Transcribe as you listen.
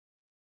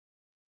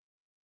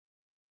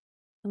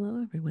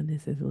Hello, everyone.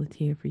 This is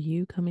Latia for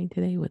you coming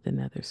today with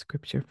another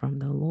scripture from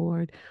the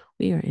Lord.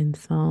 We are in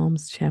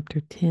Psalms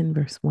chapter 10,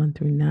 verse 1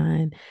 through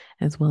 9,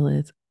 as well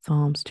as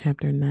Psalms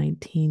chapter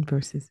 19,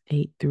 verses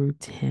 8 through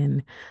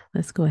 10.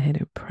 Let's go ahead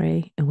and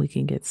pray and we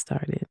can get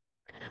started.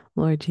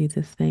 Lord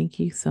Jesus, thank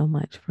you so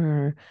much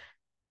for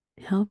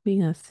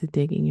helping us to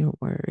dig in your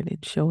word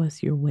and show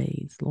us your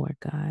ways, Lord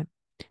God.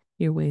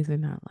 Your ways are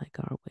not like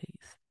our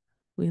ways.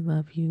 We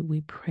love you.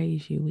 We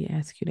praise you. We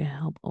ask you to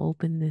help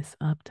open this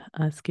up to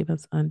us. Give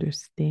us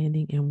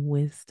understanding and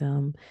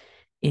wisdom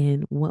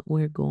in what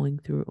we're going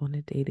through on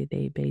a day to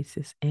day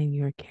basis and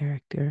your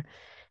character.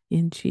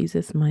 In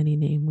Jesus' mighty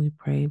name, we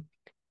pray.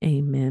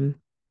 Amen.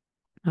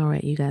 All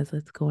right, you guys,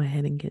 let's go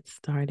ahead and get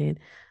started.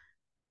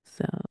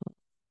 So,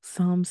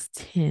 Psalms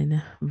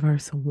 10,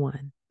 verse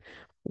 1.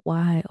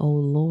 Why, O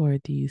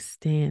Lord, do you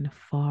stand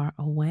far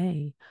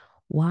away?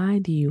 Why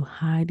do you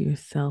hide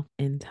yourself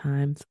in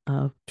times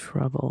of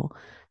trouble?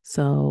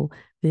 So,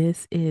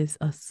 this is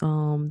a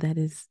psalm that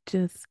is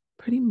just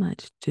pretty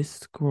much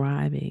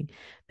describing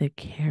the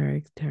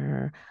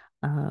character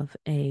of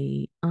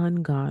a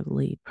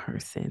ungodly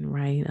person,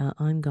 right? An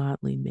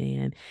ungodly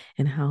man,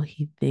 and how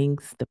he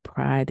thinks, the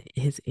pride,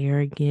 his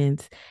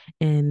arrogance,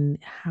 and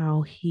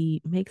how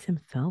he makes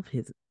himself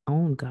his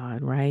own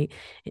God, right?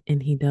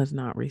 And he does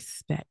not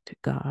respect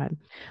God.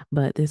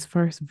 But this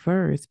first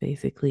verse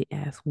basically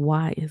asks,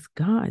 why is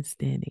God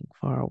standing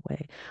far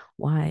away?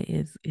 Why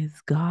is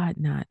God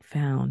not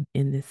found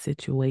in this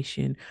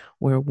situation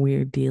where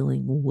we're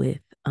dealing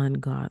with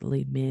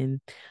ungodly men?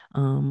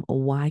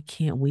 Why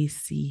can't we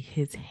see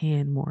his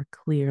hand more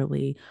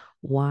clearly?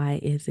 Why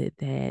is it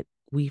that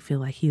we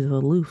feel like he's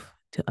aloof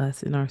to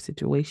us in our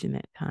situation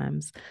at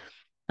times?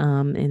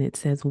 And it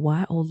says,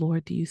 why, oh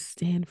Lord, do you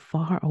stand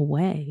far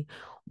away?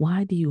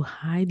 Why do you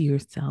hide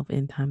yourself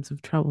in times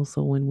of trouble?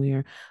 So when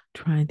we're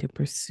trying to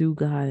pursue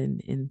God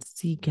and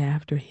seek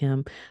after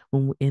him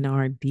when in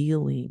our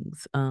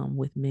dealings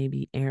with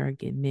maybe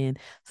arrogant men,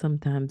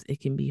 sometimes it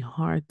can be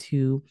hard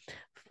to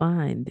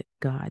find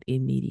God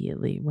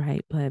immediately,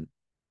 right? But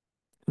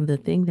the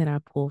thing that I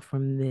pull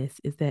from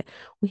this is that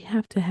we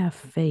have to have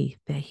faith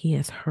that he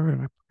has heard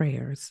our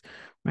prayers,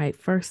 right?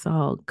 First of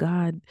all,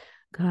 God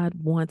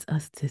wants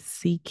us to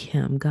seek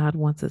him. God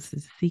wants us to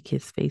seek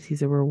his face.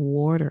 He's a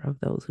rewarder of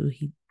those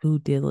who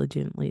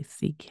diligently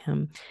seek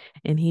him.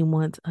 And he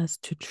wants us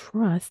to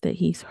trust that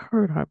he's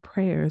heard our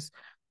prayers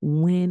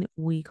when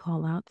we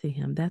call out to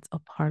him. That's a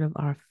part of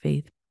our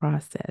faith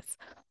process,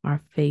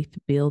 our faith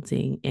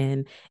building,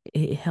 and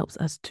it helps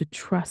us to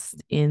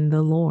trust in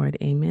the Lord.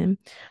 Amen.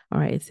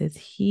 All right, it says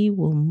he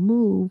will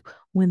move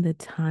when the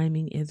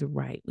timing is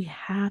right. We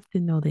have to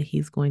know that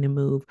he's going to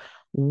move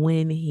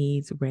when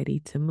he's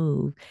ready to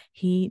move.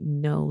 He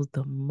knows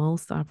the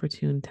most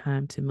opportune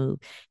time to move.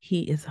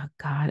 He is a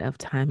God of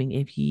timing.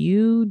 If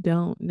you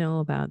don't know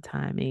about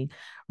timing,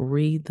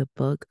 read the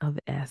book of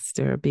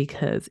Esther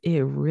because it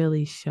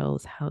really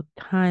shows how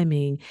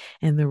timing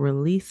and the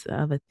release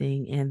of a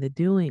thing and the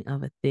doing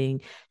of a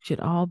thing should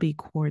all be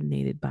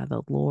coordinated by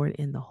the Lord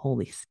and the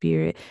Holy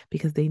Spirit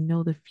because they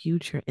know the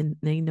future and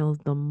they know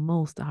the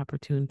most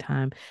opportune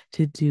time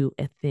to do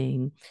a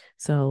thing.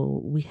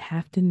 So we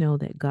have to know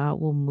that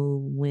God will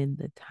move when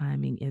the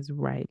timing is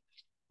right.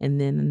 And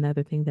then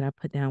another thing that I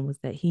put down was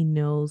that he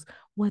knows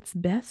what's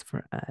best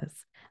for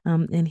us.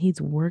 And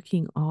he's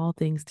working all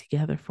things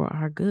together for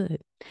our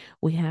good.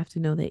 We have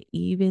to know that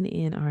even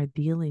in our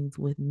dealings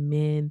with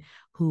men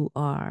who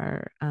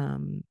are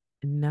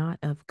not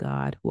of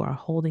God, who are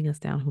holding us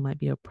down, who might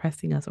be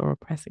oppressing us or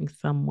oppressing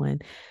someone,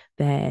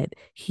 that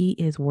he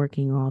is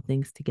working all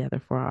things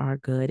together for our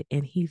good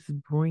and he's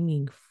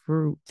bringing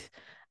fruit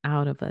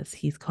out of us.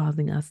 He's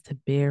causing us to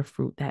bear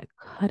fruit. That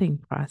cutting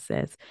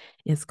process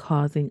is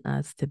causing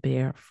us to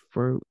bear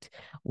fruit.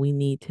 We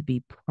need to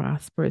be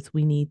prosperous.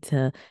 We need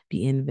to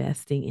be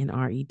investing in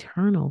our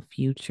eternal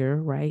future,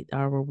 right?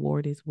 Our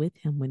reward is with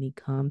him when he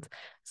comes.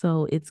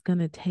 So it's going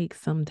to take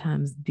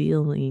sometimes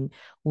dealing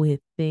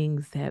with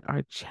things that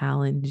are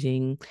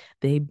challenging.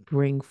 They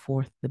bring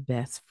forth the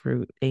best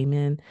fruit.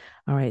 Amen.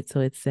 All right.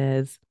 So it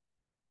says,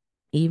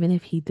 even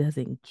if he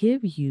doesn't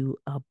give you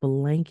a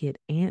blanket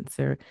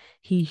answer,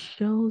 he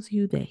shows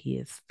you that he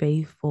is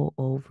faithful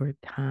over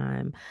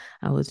time.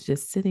 I was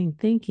just sitting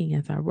thinking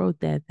as I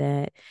wrote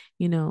that,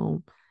 you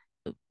know,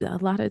 a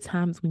lot of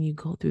times when you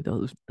go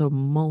through the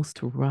most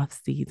rough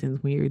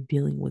seasons when you're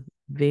dealing with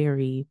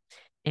very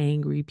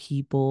angry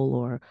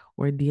people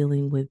or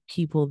dealing with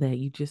people that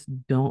you just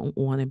don't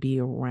want to be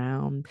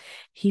around,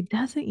 he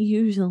doesn't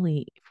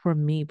usually, for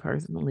me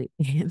personally,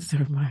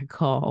 answer my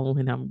call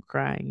when I'm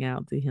crying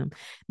out to him.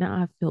 Now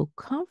I feel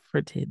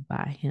comforted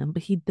by him,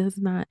 but he does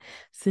not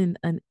send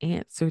an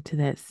answer to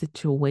that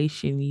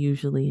situation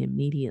usually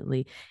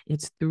immediately.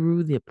 It's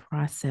through the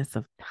process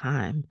of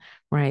time,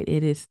 right?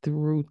 It is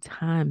through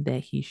time that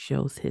he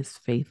shows his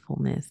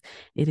faithfulness.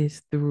 It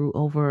is through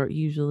over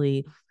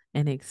usually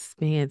an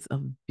expanse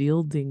of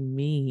building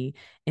me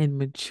and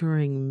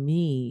maturing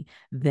me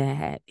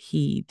that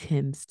he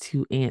tends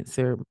to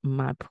answer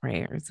my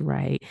prayers,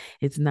 right?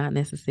 It's not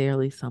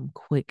necessarily some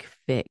quick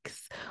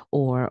fix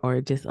or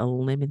just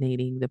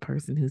eliminating the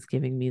person who's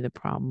giving me the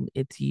problem.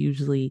 It's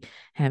usually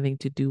having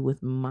to do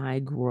with my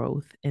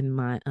growth and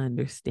my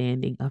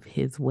understanding of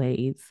his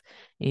ways.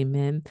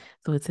 Amen.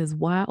 So it says,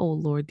 why, O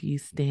Lord, do you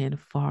stand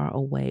far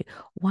away?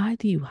 Why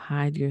do you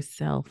hide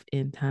yourself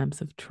in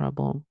times of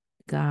trouble?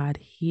 God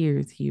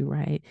hears you,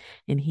 right?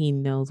 And he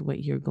knows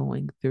what you're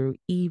going through,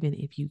 even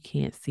if you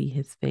can't see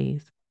his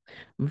face.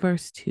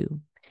 Verse 2.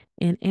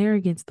 In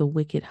arrogance, the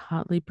wicked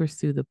hotly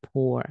pursue the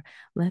poor.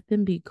 Let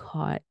them be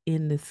caught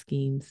in the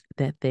schemes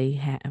that they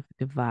have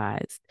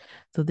devised.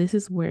 So, this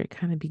is where it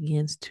kind of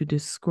begins to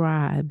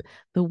describe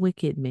the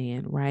wicked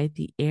man, right?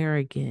 The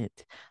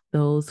arrogant,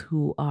 those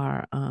who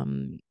are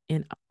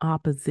in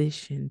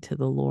opposition to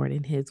the Lord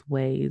in his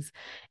ways.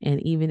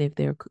 And even if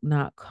they're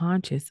not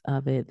conscious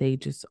of it, they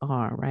just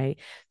are, right?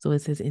 So,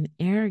 it says, in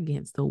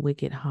arrogance, the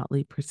wicked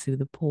hotly pursue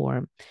the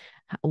poor.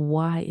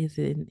 Why is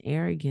it an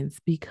arrogance?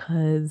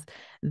 Because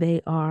they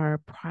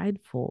are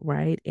prideful,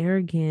 right?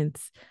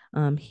 Arrogance,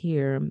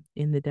 here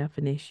in the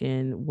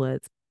definition was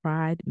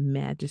pride,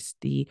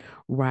 majesty,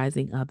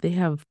 rising up. They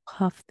have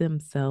puffed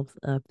themselves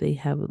up. They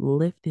have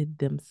lifted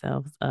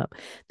themselves up.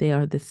 They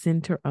are the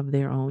center of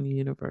their own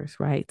universe,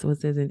 right? So it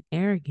says in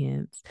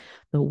arrogance,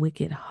 the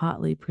wicked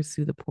hotly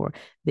pursue the poor.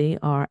 They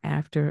are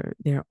after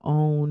their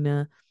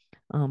own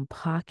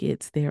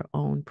pockets, their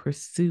own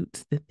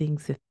pursuits, the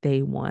things that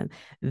they want.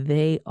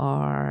 They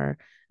are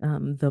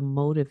the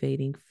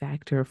motivating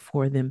factor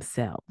for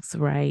themselves,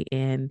 right?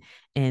 And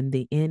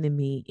the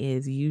enemy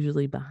is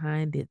usually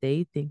behind it.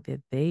 They think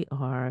that they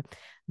are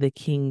the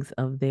kings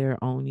of their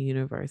own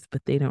universe,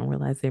 but they don't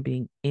realize they're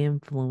being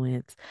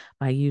influenced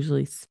by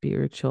usually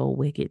spiritual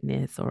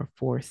wickedness or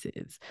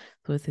forces.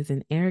 So it says,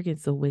 in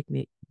arrogance, the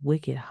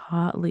wicked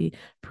hotly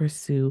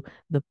pursue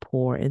the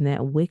poor. And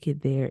that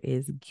wicked there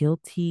is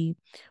guilty,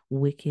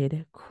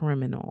 wicked,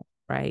 criminal,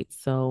 right?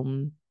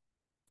 So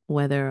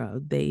whether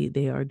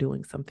they are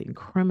doing something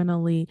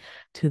criminally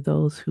to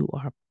those who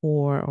are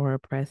poor or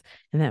oppressed,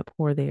 and that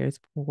poor there is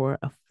poor,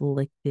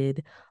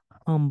 afflicted,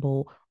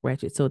 humble,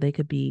 wretched. So they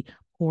could be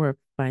poor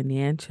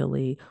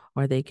financially,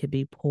 or they could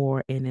be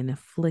poor in an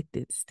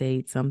afflicted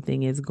state.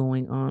 Something is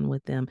going on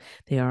with them.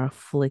 They are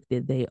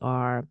afflicted. They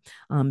are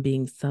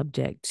being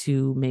subject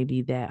to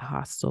maybe that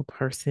hostile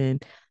person,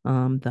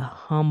 the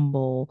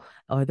humble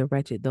or the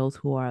wretched, those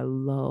who are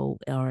low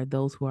or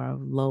those who are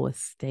of low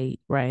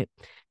estate, right?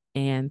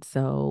 And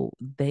so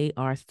they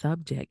are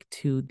subject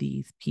to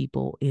these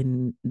people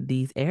in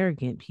these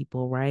arrogant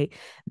people, right?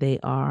 They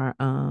are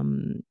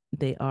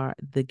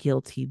the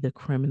guilty, the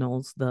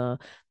criminals, the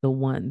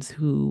ones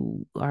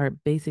who are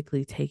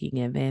basically taking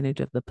advantage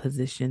of the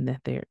position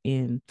that they're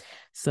in.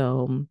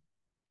 So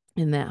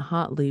and that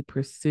hotly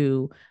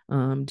pursue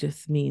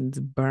just means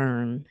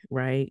burn,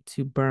 right?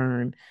 To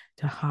burn,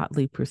 to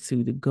hotly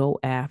pursue, to go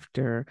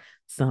after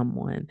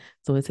someone.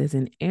 So it says,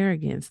 in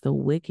arrogance, the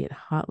wicked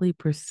hotly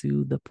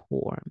pursue the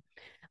poor.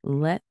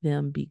 Let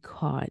them be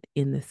caught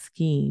in the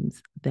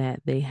schemes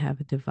that they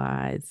have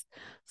devised.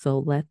 So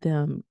let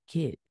them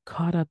get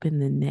caught up in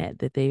the net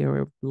that they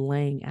are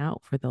laying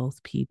out for those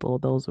people,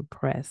 those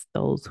oppressed,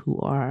 those who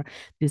are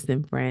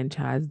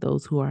disenfranchised,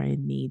 those who are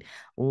in need.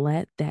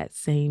 Let that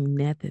same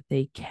net that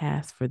they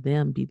cast for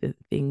them be the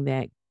thing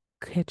that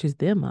catches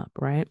them up,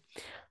 right?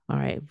 All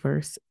right,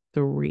 verse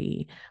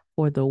 3.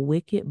 For the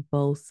wicked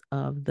boasts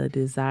of the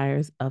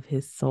desires of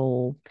his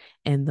soul,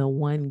 and the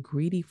one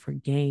greedy for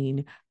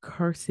gain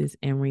curses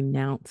and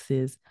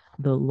renounces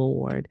the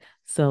Lord.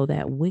 So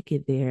that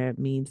wicked there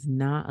means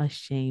not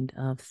ashamed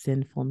of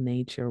sinful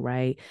nature,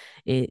 right?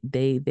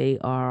 They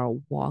are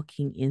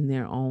walking in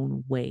their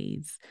own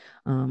ways.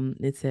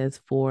 It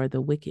says, for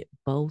the wicked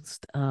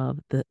boast of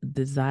the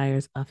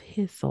desires of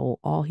his soul.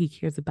 All he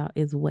cares about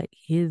is what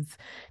his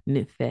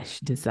nefesh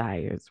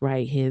desires,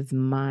 right? His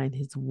mind,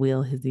 his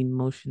will, his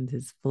emotions,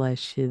 his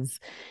flesh, his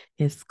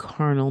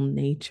carnal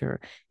nature.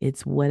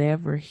 It's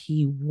whatever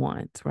he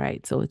wants,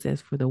 right? So it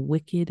says, for the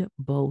wicked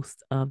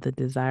boast of the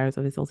desires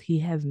of his soul. He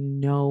has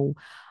no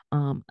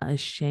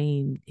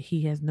ashamed,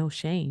 he has no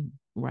shame,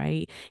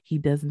 right? He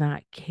does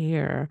not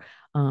care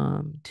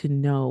to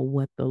know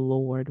what the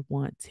Lord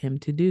wants him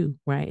to do,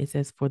 right? It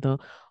says, for the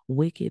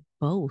wicked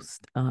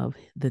boast of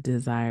the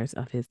desires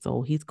of his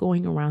soul. He's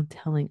going around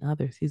telling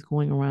others, he's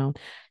going around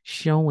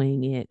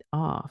showing it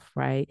off,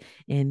 right?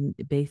 And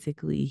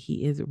basically,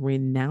 he is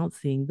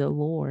renouncing the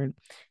Lord.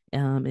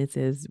 It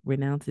says,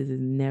 renounces is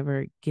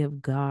never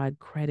give God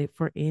credit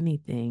for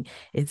anything.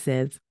 It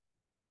says,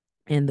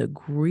 and the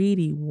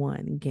greedy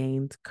one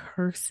gains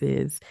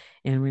curses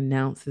and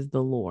renounces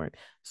the Lord.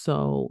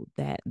 So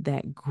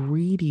that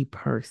greedy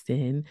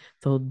person,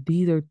 so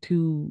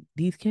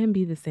these can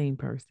be the same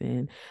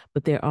person,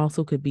 but there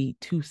also could be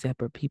two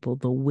separate people.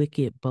 The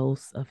wicked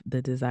boasts of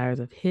the desires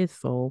of his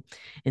soul,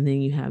 and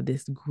then you have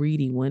this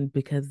greedy one,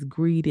 because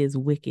greed is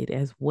wicked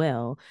as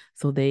well.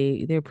 So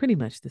they're pretty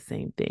much the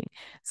same thing.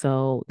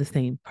 So the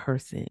same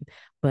person.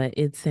 But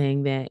it's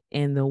saying that,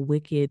 and the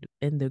wicked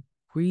and the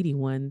greedy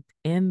one,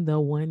 and the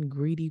one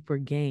greedy for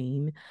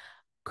gain,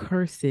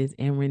 curses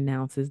and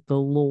renounces the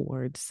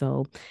Lord.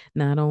 So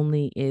not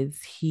only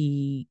is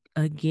he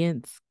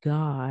against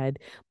God,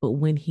 but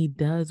when he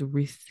does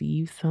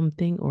receive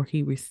something, or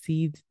he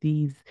receives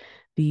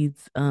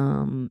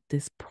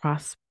this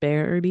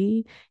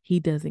prosperity, he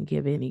doesn't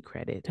give any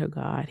credit to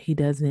God. He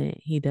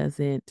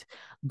doesn't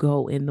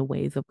go in the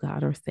ways of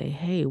God or say,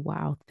 "Hey,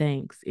 wow,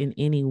 thanks," in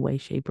any way,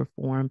 shape, or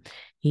form.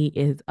 He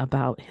is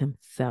about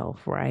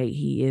himself, right?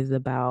 He is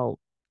about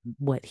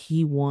what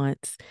he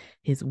wants,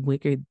 his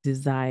wicked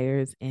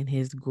desires, and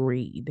his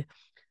greed.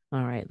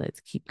 All right, let's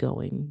keep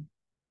going.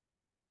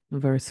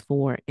 Verse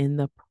 4, in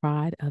the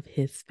pride of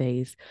his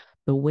face,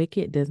 the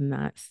wicked does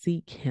not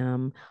seek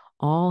him.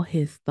 All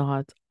his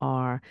thoughts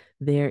are,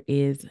 there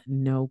is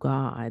no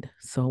God.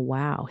 So,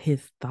 wow,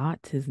 his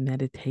thoughts, his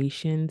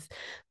meditations,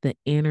 the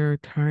inner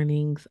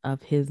turnings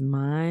of his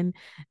mind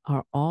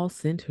are all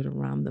centered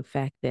around the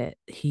fact that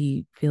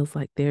he feels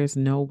like there's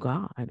no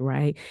God,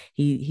 right?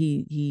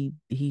 He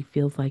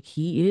feels like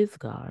he is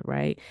God,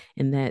 right?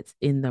 And that's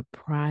in the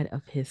pride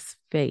of his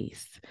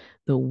face.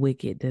 The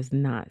wicked does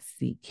not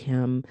seek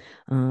him.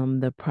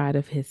 The pride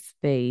of his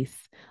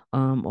face,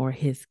 or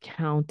his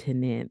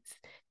countenance,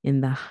 in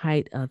the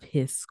height of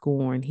his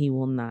scorn, he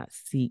will not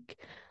seek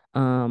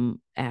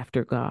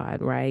after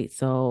God, right?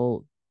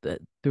 So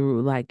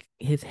through, like,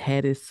 his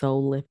head is so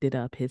lifted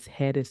up, his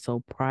head is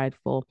so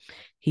prideful,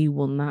 he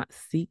will not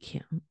seek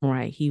him,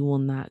 right? He will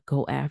not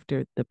go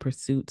after the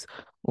pursuits,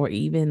 or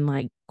even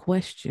like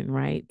question,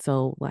 right?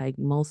 So like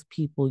most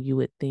people, you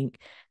would think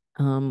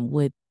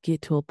would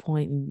get to a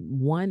point and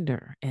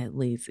wonder, at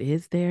least,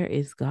 is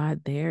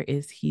God there?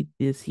 Does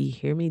he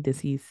hear me? Does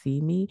he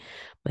see me?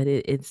 But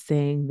it's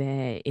saying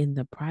that in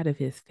the pride of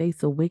his face,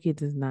 the wicked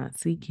does not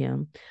seek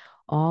him.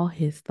 All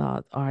his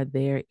thoughts are,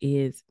 there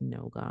is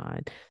no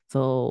God.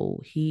 So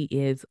he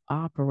is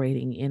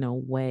operating in a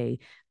way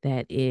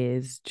that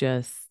is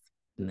just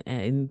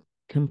in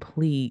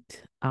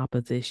complete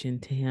opposition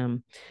to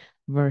him.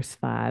 Verse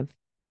 5.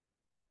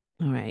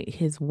 All right.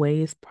 His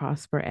ways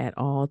prosper at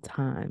all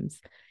times.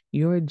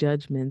 Your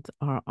judgments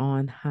are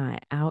on high,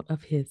 out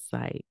of his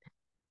sight.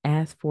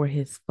 As for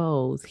his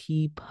foes,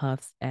 he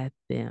puffs at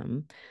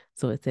them.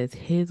 So it says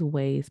his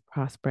ways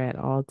prosper at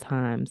all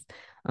times.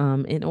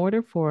 In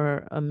order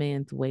for a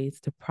man's ways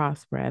to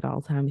prosper at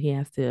all times, he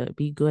has to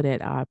be good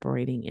at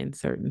operating in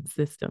certain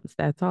systems.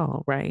 That's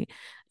all, right?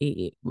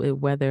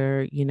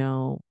 Whether,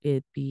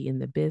 it be in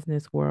the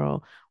business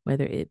world,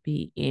 whether it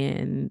be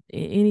in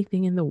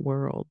anything in the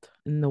world,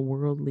 in the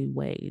worldly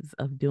ways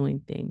of doing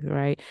things,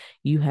 right?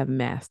 You have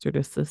mastered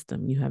a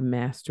system, you have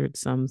mastered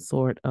some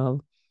sort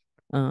of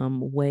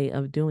way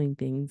of doing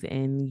things,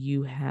 and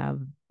you have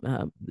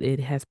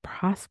it has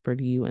prospered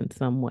you in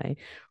some way,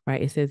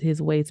 right? It says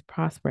his ways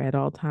prosper at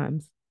all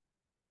times.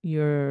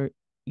 Your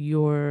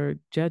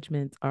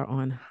judgments are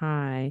on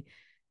high,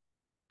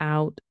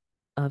 out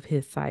of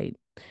his sight.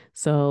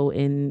 So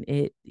in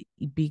it,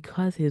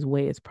 because his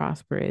way is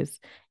prosperous,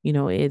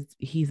 it's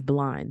he's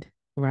blind,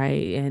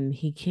 right? And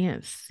he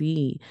can't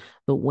see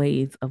the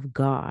ways of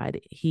God.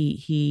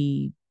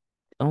 He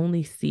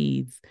only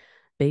sees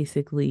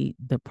basically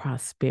the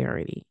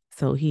prosperity.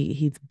 So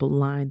he's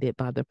blinded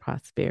by the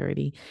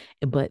prosperity.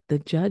 But the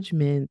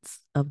judgments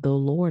of the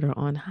Lord are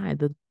on high.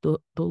 The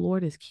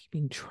Lord is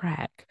keeping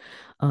track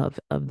of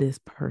this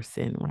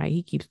person, right?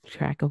 He keeps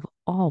track of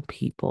all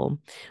people.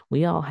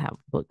 We all have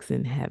books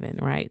in heaven,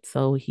 right?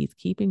 So he's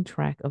keeping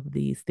track of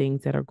these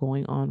things that are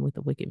going on with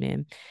the wicked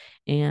man.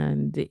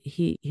 And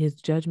his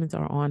judgments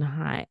are on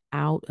high,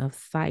 out of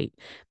sight.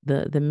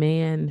 The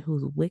man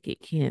who's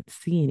wicked can't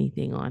see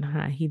anything on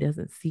high. He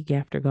doesn't seek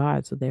after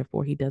God, so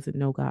therefore he doesn't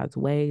know God's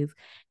ways.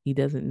 He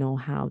doesn't know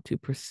how to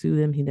pursue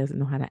them. He doesn't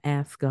know how to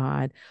ask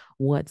God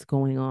what's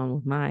going on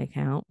with my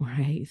account,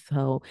 right?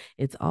 So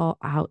it's all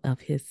out of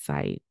his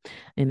sight.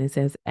 And it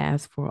says,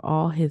 as for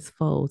all his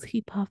foes,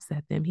 he puffs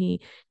at them.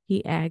 He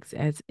acts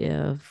as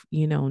if,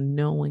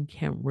 no one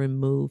can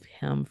remove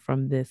him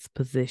from this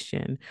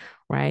position,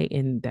 right?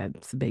 And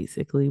that's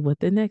basically what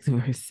the next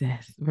verse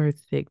says. Verse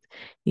 6,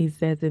 he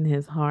says in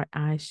his heart,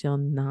 I shall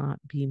not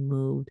be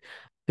moved.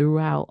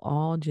 Throughout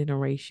all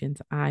generations,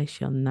 I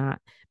shall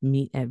not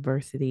meet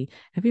adversity.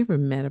 Have you ever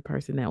met a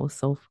person that was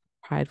so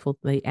prideful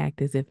they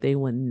act as if they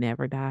would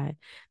never die?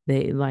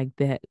 They like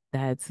that.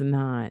 That's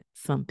not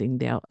something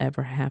they'll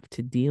ever have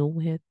to deal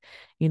with.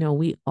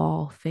 We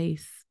all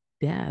face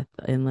death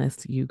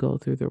unless you go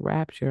through the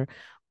rapture.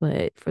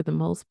 But for the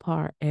most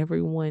part,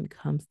 everyone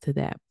comes to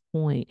that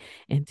point.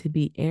 And to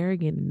be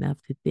arrogant enough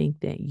to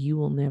think that you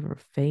will never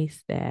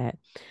face that,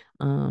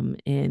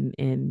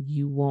 and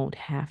you won't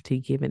have to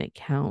give an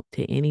account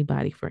to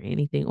anybody for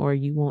anything, or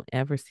you won't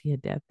ever see a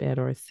deathbed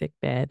or a sick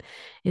bed.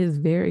 It is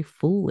very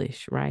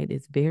foolish, right?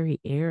 It's very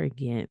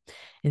arrogant.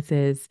 It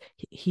says,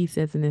 he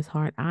says in his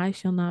heart, I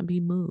shall not be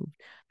moved.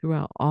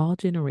 Throughout all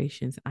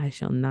generations, I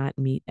shall not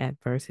meet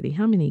adversity.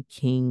 How many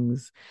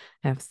kings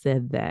have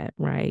said that,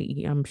 right?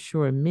 I'm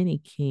sure many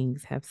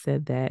kings have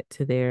said that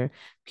to their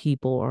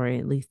people, or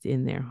at least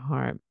in their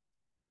heart.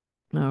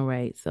 All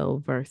right,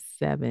 so verse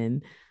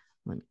 7,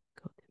 let me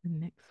go to the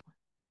next one.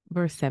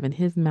 Verse 7,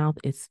 his mouth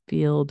is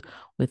filled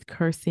with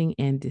cursing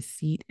and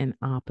deceit and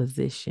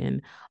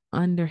opposition.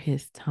 Under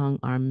his tongue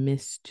are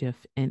mischief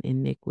and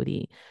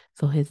iniquity.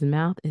 So his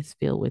mouth is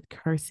filled with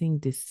cursing,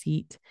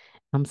 deceit,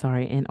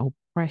 and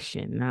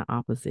oppression, not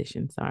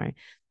opposition. Sorry.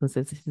 So it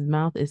says his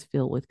mouth is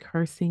filled with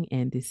cursing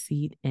and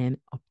deceit and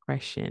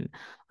oppression.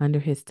 Under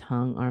his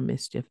tongue are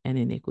mischief and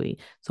iniquity.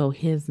 So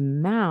his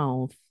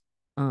mouth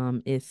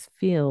is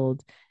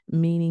filled,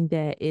 meaning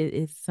that it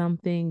is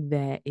something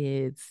that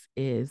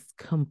is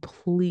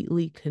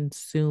completely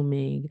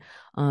consuming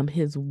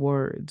his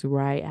words,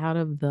 right? Out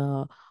of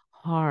the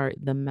heart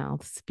the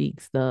mouth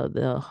speaks.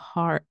 The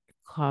heart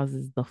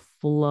causes the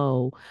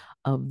flow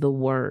of the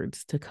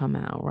words to come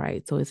out,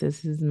 right? So it says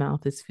his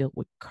mouth is filled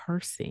with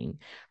cursing,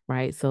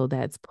 right? So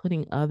that's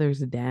putting others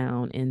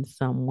down in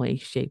some way,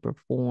 shape, or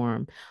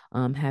form,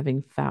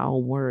 having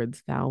foul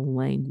words, foul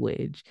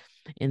language.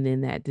 And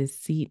then that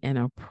deceit and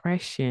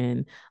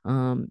oppression,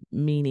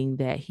 meaning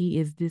that he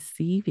is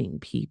deceiving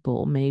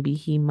people. Maybe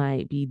he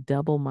might be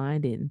double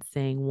minded and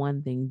saying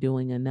one thing,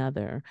 doing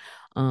another.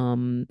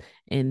 And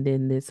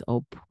then this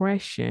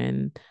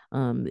oppression,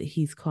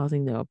 he's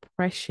causing the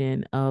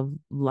oppression of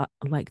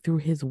like through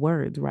his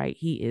words, right?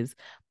 He is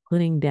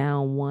putting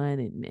down one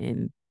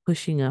and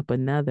pushing up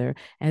another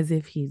as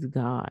if he's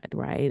God,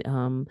 right?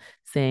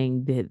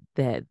 Saying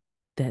that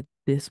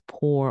this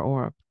poor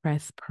or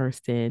oppressed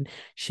person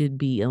should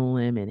be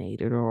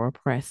eliminated or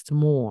oppressed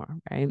more,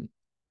 right?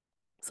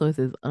 So it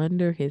says,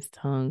 under his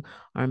tongue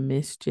are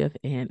mischief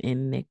and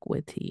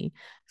iniquity.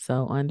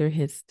 So under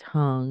his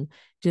tongue,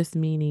 just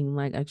meaning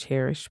like a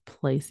cherished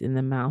place in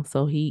the mouth.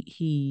 So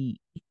he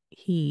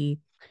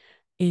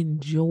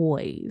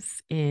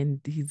enjoys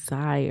and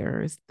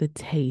desires the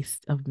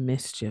taste of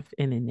mischief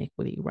and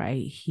iniquity,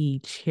 right? He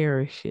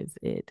cherishes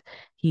it.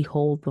 He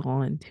holds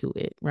on to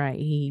it, right?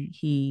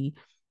 He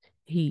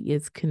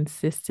is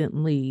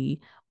consistently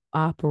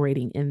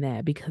operating in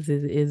that because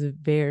it is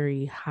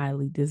very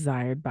highly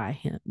desired by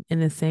him, in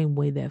the same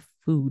way that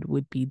food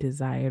would be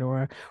desired,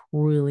 or a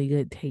really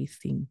good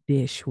tasting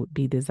dish would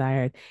be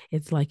desired.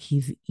 It's like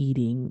he's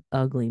eating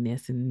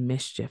ugliness and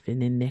mischief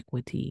and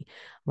iniquity,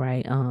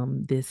 right?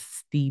 This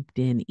steeped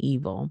in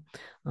evil,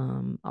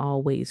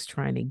 always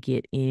trying to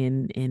get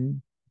in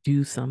and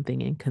do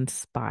something and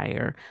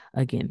conspire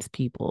against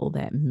people,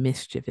 that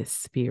mischievous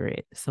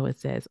spirit. So it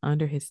says,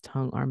 under his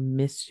tongue are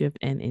mischief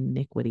and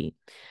iniquity.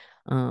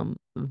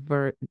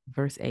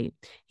 Verse 8,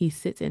 he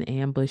sits in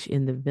ambush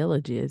in the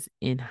villages,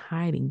 in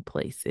hiding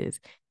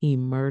places. He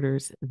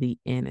murders the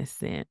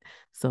innocent.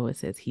 So it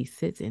says he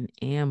sits in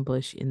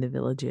ambush in the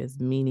villages,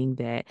 meaning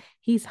that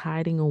he's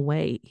hiding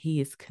away.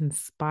 He is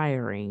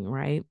conspiring,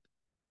 right?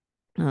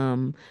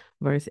 um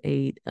Verse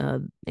 8,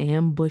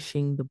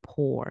 ambushing the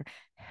poor,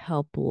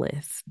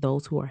 helpless,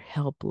 those who are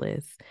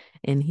helpless,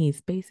 and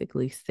he's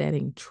basically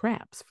setting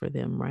traps for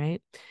them,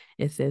 right?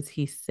 It says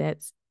he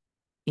sits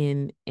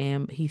in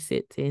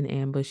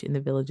ambush in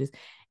the villages,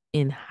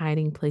 in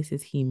hiding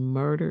places. He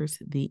murders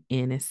the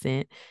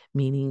innocent,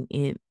 meaning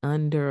in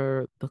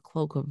under the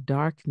cloak of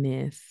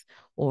darkness,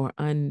 or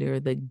under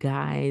the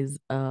guise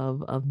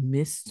of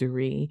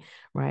mystery,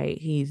 right?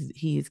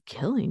 He's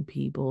killing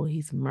people,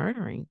 he's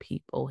murdering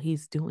people,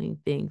 he's doing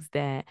things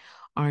that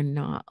are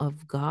not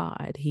of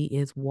God. He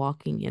is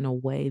walking in a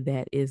way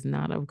that is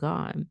not of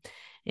God.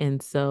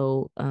 And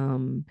so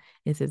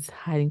it says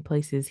hiding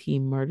places, he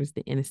murders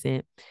the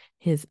innocent.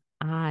 His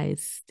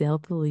eyes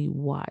stealthily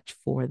watch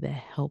for the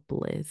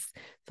helpless.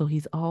 So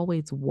he's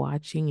always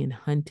watching and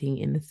hunting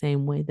in the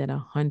same way that a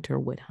hunter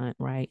would hunt,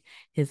 right?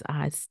 His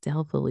eyes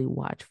stealthily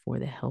watch for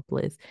the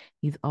helpless.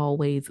 He's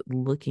always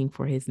looking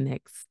for his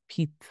next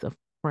piece of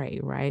prey,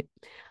 right?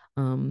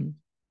 Um,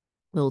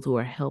 those who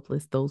are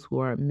helpless, those who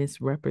are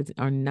misrepresented,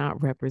 are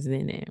not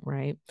represented,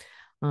 right?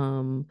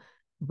 Um,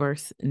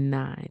 Verse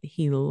 9,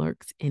 he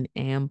lurks in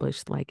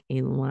ambush like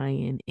a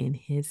lion in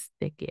his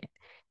thicket.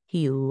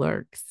 He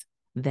lurks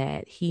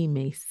that he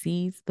may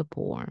seize the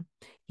poor.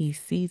 He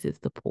seizes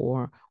the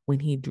poor when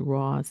he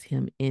draws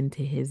him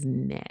into his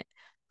net.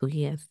 So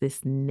he has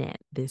this net,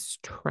 this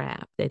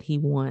trap that he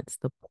wants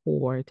the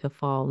poor to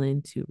fall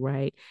into,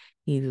 right?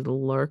 He's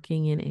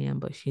lurking in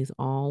ambush. He's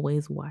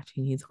always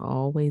watching. He's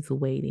always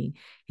waiting,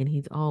 and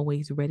he's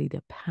always ready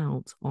to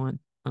pounce on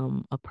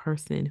a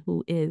person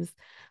who is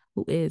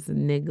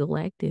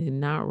neglected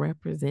and not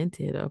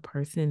represented, a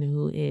person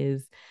who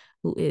is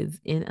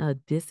in a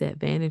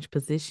disadvantaged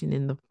position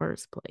in the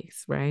first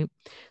place, right?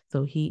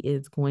 So he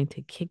is going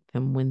to kick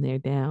them when they're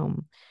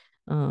down.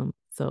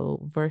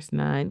 So verse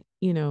 9,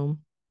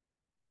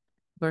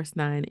 Verse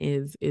 9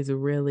 is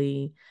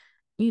really,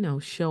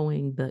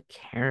 showing the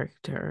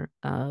character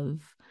of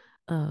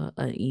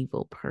an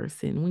evil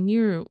person. When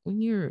you're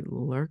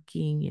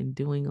lurking and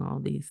doing all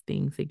these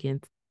things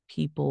against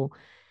people,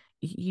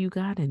 you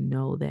got to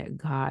know that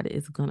God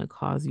is going to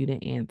cause you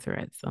to answer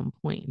at some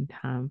point in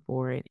time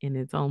for it, and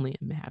it's only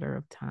a matter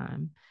of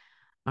time.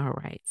 All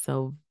right.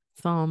 So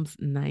Psalms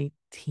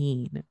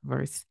 19,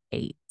 verse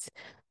 8.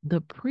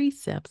 The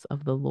precepts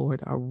of the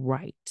Lord are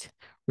right,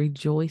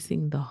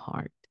 rejoicing the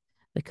heart.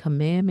 The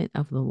commandment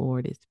of the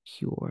Lord is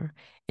pure,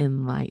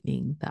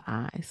 enlightening the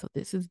eyes. So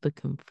this is the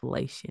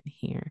conflation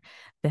here,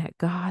 that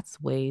God's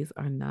ways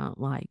are not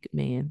like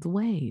man's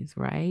ways,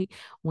 right?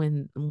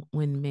 When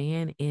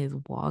man is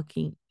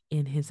walking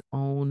in his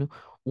own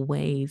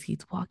ways,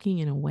 he's walking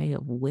in a way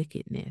of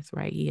wickedness,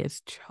 right? He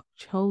has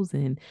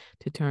chosen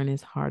to turn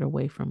his heart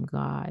away from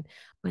God.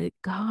 But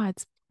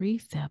God's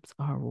precepts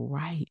are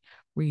right,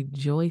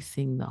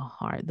 rejoicing the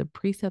heart. The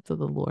precepts of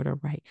the Lord are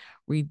right,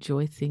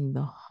 rejoicing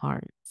the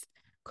hearts,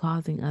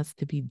 causing us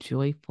to be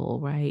joyful,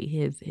 right?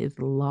 His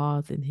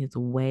laws and his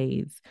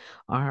ways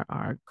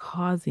are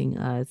causing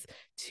us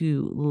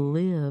to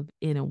live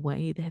in a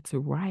way that's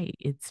right.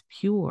 It's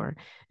pure.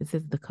 It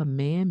says the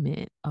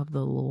commandment of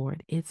the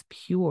Lord is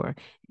pure.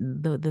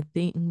 The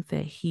things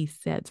that he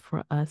sets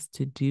for us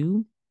to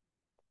do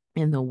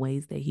and the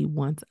ways that he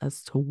wants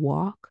us to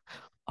walk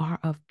are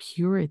of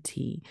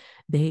purity.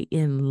 They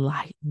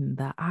enlighten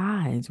the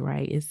eyes,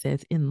 right? It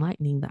says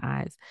enlightening the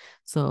eyes.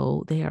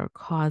 So they are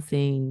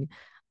causing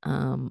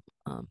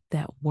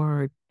that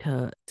word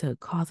to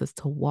cause us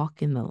to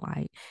walk in the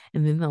light,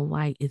 and then the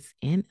light is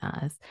in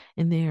us,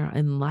 and they are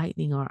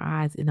enlightening our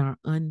eyes in our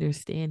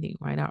understanding,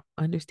 right? Our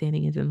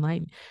understanding is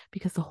enlightened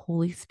because the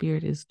Holy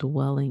Spirit is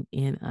dwelling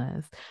in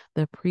us.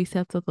 The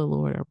precepts of the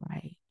Lord are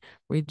right,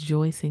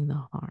 rejoicing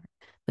the heart.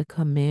 The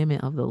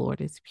commandment of the Lord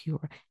is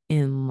pure,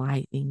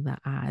 enlightening the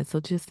eyes. So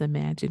just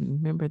imagine,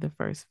 remember the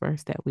first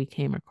verse that we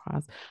came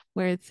across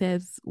where it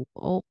says,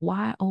 "Oh,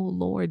 why, oh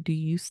Lord, do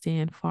you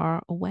stand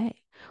far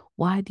away?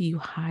 Why do you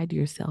hide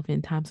yourself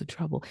in times of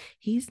trouble?"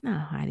 He's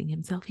not hiding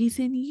himself, he's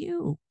in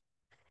you.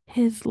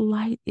 His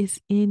light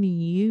is in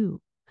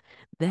you.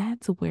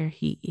 That's where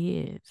he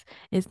is.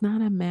 It's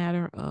not a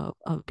matter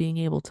of being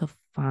able to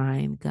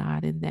find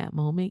God in that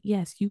moment.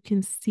 Yes, you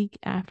can seek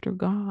after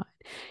God.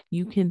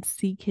 You can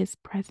seek his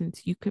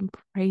presence. You can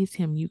praise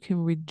him. You can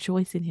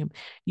rejoice in him.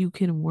 You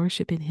can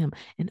worship in him.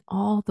 And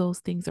all those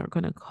things are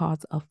going to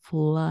cause a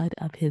flood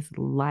of his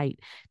light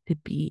to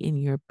be in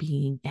your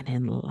being and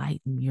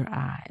enlighten your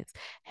eyes.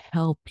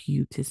 Help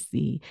you to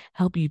see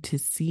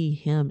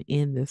him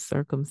in the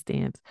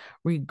circumstance,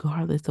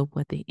 regardless of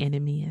what the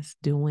enemy is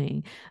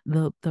doing.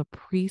 The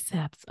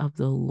precepts of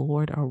the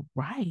Lord are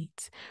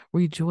right,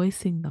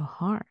 rejoicing the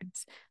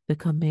hearts. The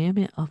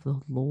commandment of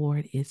the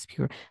Lord is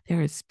pure.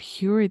 There is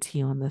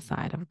purity on the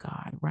side of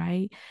God,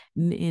 right?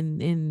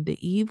 In the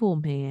evil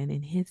man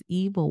and his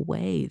evil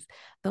ways,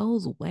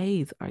 those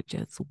ways are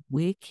just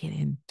wicked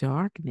and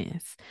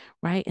darkness,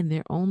 right? And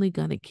they're only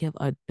going to give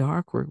a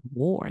dark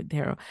reward.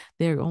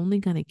 They're only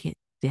going to get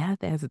death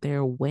as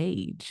their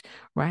wage,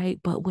 right?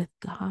 But with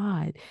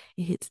God,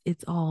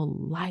 it's all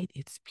light,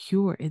 it's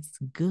pure, it's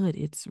good,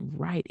 it's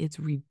right, it's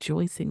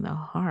rejoicing the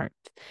heart.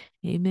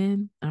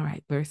 Amen. All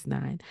right, verse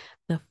 9.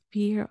 The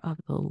fear of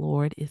the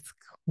Lord is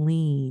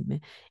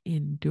clean,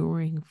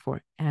 enduring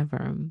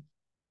forever.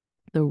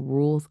 The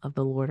rules of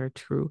the Lord are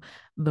true,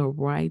 the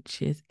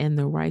righteous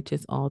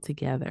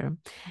altogether,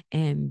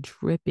 and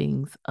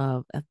drippings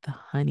of the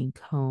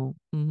honeycomb.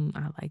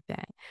 I like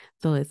that.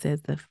 So it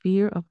says, the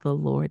fear of the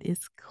Lord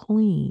is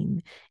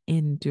clean,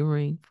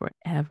 enduring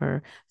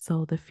forever.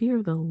 So the fear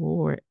of the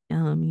Lord,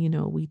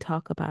 we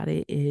talk about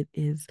it. It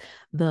is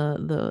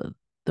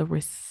the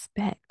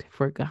respect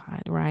for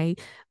God, right?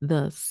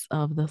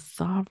 Of the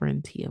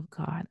sovereignty of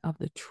God, of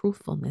the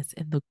truthfulness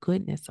and the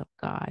goodness of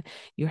God.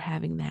 You're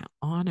having that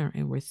honor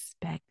and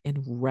respect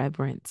and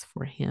reverence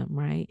for him,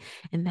 right?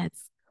 And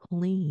that's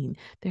clean.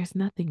 There's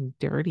nothing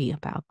dirty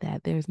about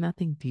that. There's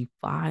nothing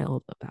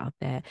defiled about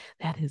that.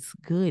 That is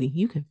good. And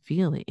you can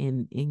feel it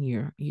in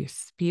your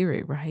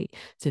spirit, right?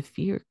 To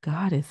fear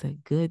God is a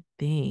good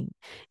thing.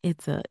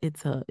 It's a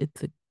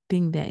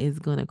thing that is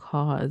going to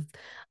cause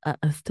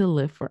us to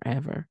live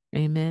forever.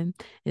 Amen.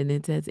 And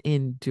it says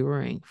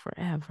enduring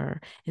forever.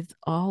 It's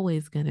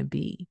always going to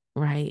be,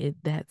 right?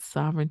 That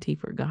sovereignty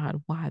for God.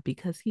 Why?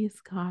 Because he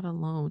is God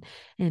alone,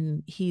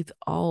 and he's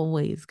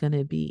always going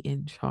to be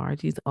in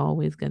charge. He's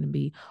always going to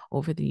be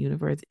over the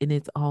universe, and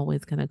it's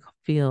always going to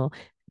feel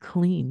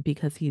clean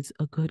because he's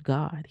a good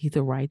God. He's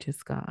a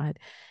righteous God.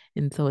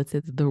 And so it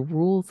says the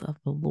rules of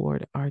the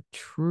Lord are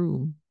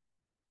true,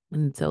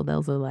 And so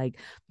those are like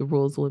the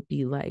rules would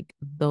be like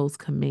those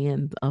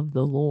commands of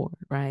the Lord,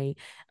 right?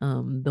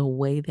 The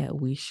way that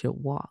we should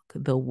walk,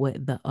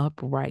 the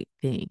upright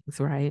things,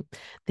 right?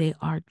 They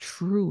are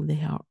true.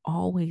 They are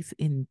always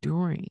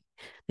enduring.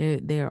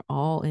 They're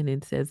all, and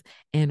it says,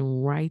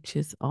 and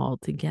righteous all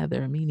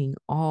together, meaning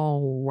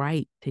all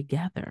right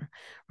together,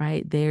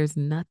 right? There's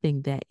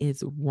nothing that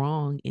is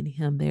wrong in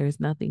him. There's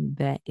nothing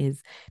that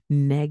is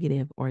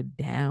negative or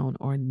down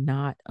or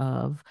not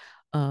of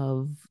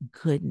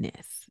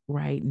goodness,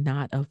 right?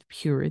 Not of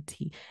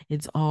purity.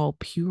 It's all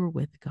pure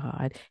with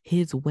God,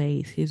 his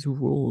ways, his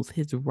rules,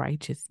 his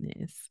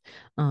righteousness.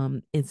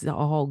 It's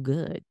all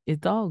good.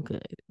 It's all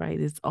good, right?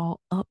 It's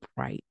all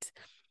upright,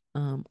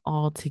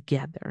 all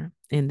together.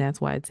 And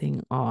that's why it's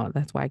saying all.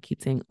 That's why I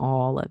keep saying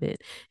all of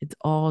it. It's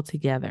all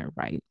together,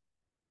 right?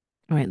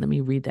 All right, let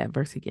me read that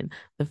verse again.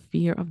 The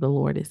fear of the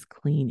Lord is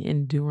clean,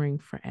 enduring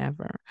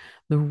forever.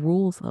 The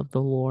rules of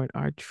the Lord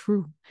are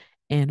true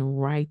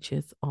and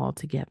righteous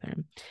altogether,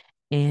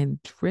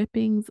 and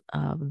drippings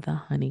of the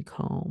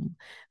honeycomb.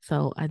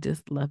 So I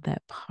just love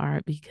that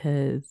part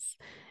because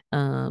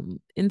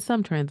in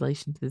some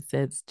translations it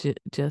says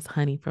just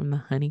honey from the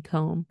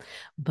honeycomb,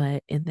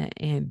 but in the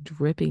and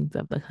drippings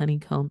of the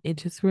honeycomb, it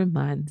just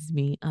reminds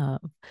me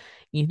of,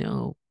 you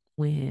know,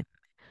 when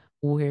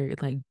we're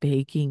like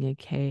baking a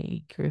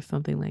cake or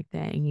something like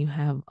that, and you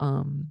have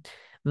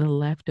the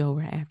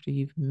leftover after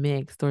you've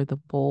mixed, or the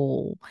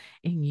bowl,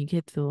 and you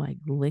get to like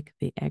lick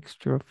the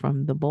extra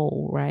from the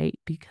bowl, right?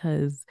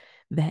 Because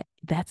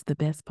that's the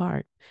best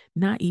part.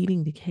 Not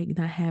eating the cake,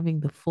 not having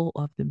the full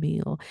of the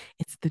meal.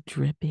 It's the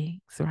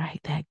drippings,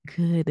 right? That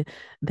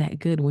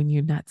good when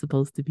you're not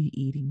supposed to be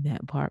eating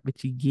that part,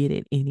 but you get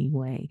it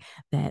anyway.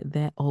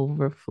 That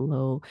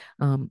overflow.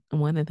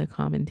 One of the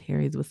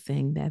commentaries was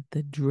saying that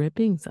the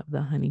drippings of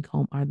the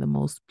honeycomb are the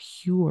most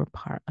pure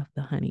part of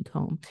the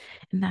honeycomb.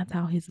 And that's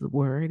how his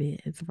word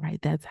is, right?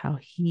 That's how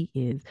he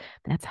is.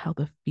 That's how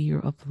the fear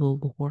of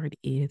the Lord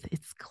is.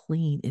 It's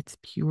clean, it's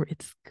pure,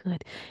 it's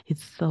good,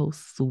 it's so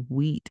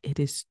sweet. It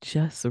is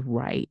just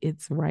right.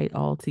 It's right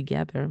all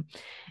together.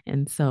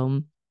 And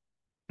so,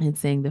 and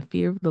saying the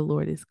fear of the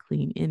Lord is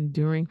clean,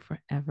 enduring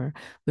forever.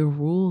 The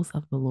rules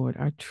of the Lord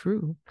are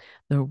true,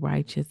 the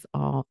righteous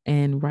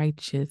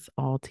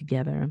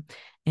altogether,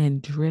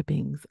 and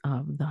drippings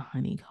of the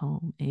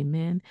honeycomb.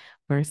 Amen.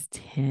 Verse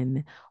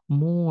 10,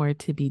 more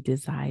to be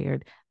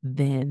desired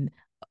than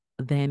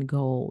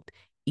gold,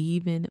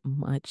 even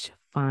much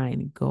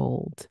fine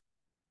gold,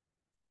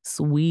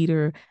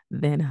 sweeter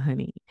than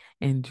honey,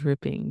 and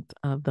drippings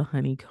of the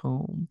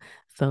honeycomb.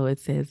 So it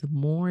says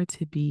more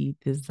to be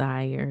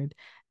desired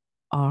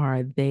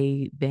are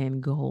they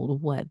than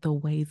gold? What? The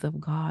ways of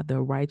God, the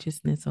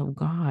righteousness of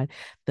God,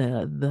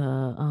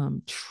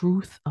 the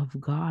truth of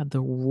God,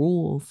 the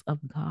rules of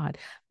God,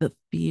 the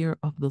fear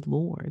of the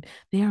Lord.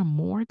 They are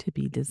more to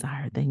be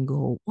desired than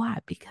gold. Why?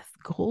 Because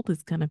gold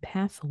is going to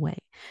pass away.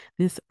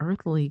 This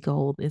earthly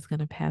gold is going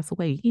to pass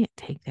away. You can't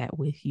take that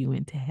with you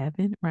into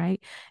heaven,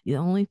 right? The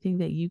only thing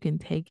that you can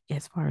take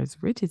as far as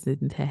riches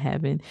into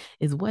heaven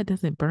is what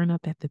doesn't burn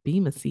up at the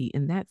Bema seat,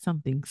 and that's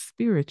something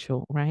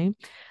spiritual, right?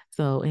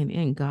 So,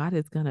 and God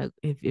is gonna,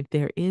 if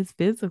there is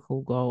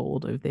physical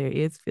gold, or if there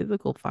is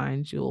physical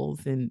fine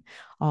jewels and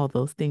all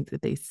those things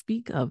that they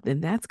speak of, then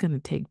that's gonna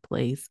take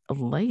place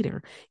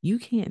later. You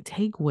can't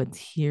take what's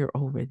here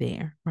over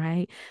there,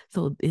 right?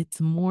 So it's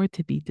more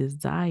to be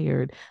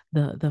desired,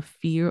 the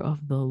fear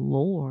of the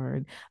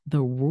Lord,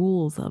 the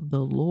rules of the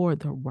Lord,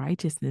 the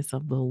righteousness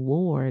of the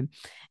Lord,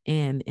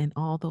 and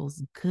all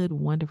those good,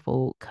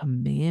 wonderful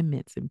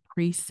commandments and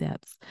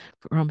precepts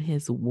from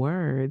his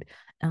word,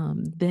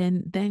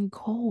 than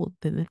gold,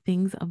 than the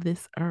things of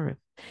this earth,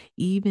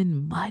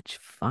 even much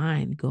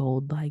fine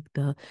gold, like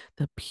the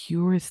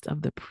purest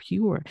of the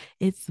pure.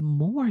 It's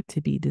more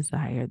to be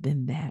desired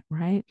than that,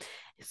 right?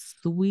 It's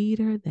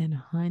sweeter than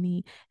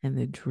honey and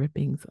the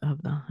drippings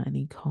of the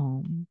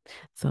honeycomb.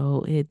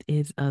 So it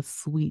is a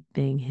sweet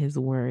thing. His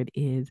word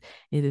is.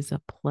 It is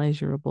a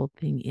pleasurable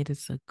thing. It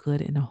is a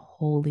good and a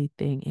holy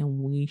thing, and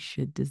we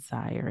should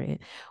desire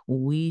it.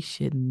 We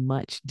should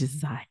much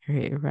desire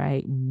it,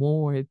 right?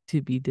 More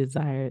to be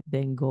desired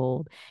than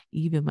gold,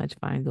 even much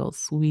fine gold,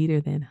 sweeter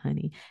than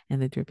honey,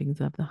 and the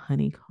drippings of the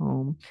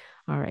honeycomb.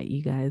 All right,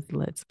 you guys,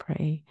 let's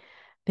pray.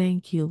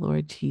 Thank you,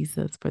 Lord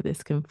Jesus, for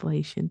this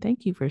conflation.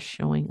 Thank you for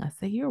showing us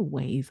that your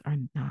ways are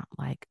not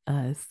like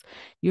us.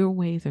 Your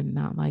ways are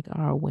not like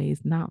our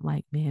ways, not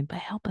like man, but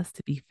help us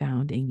to be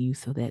found in you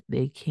so that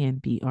they can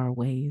be our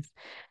ways.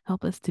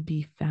 Help us to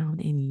be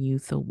found in you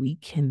so we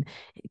can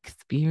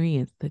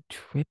experience the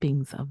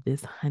drippings of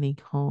this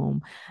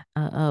honeycomb,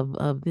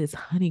 of this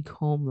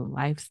honeycomb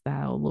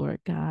lifestyle, Lord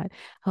God.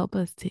 Help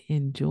us to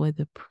enjoy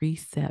the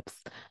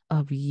precepts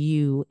of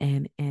you,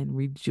 and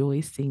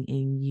rejoicing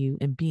in you,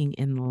 and being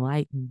in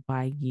enlightened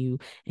by you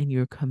and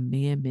your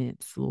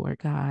commandments, Lord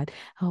God.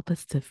 Help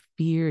us to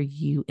fear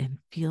you and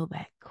feel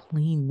that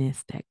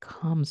cleanness that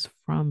comes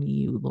from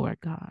you, Lord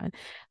God.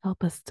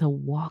 Help us to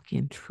walk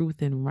in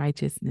truth and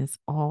righteousness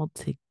all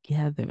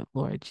together,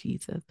 Lord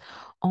Jesus.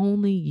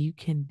 Only you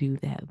can do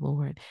that,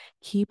 Lord.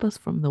 Keep us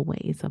from the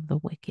ways of the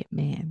wicked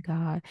man,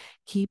 God.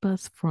 Keep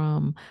us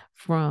from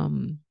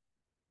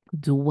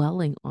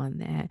dwelling on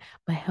that,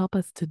 but help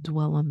us to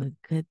dwell on the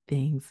good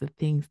things, the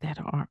things that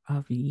are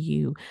of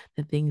you,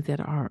 the things that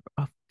are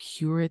of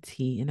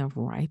purity and of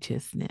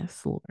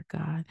righteousness, Lord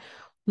God.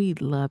 We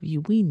love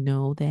you. We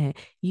know that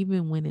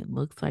even when it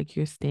looks like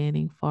you're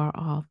standing far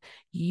off,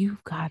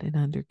 you've got it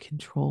under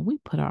control. We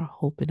put our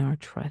hope and our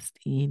trust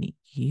in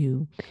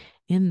you.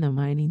 In the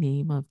mighty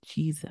name of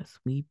Jesus,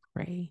 we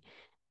pray.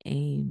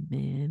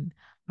 Amen.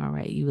 All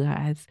right, you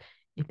guys.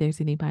 If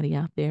there's anybody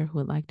out there who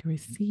would like to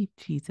receive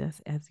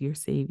Jesus as your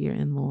Savior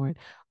and Lord,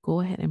 go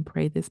ahead and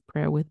pray this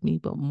prayer with me,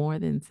 but more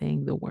than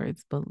saying the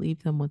words,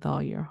 believe them with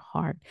all your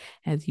heart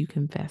as you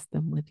confess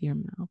them with your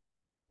mouth.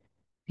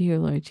 Dear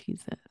Lord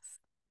Jesus,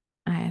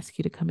 I ask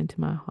you to come into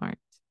my heart.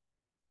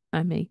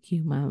 I make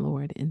you my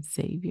Lord and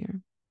Savior.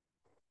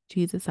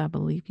 Jesus, I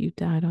believe you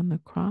died on the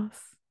cross,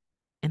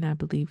 and I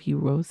believe you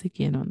rose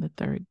again on the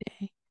third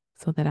day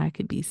so that I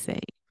could be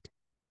saved.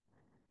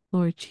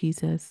 Lord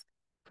Jesus,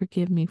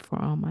 forgive me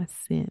for all my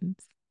sins.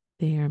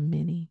 They are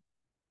many.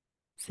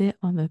 Sit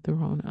on the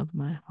throne of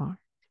my heart.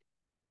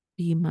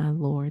 Be my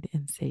Lord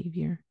and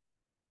Savior.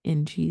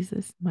 In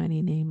Jesus'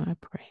 mighty name I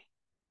pray.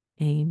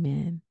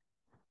 Amen.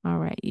 All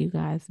right, you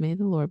guys, may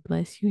the Lord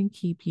bless you and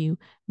keep you.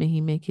 May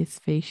he make his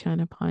face shine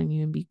upon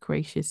you and be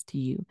gracious to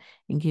you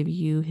and give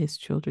you, his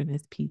children,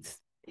 his peace.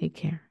 Take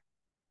care.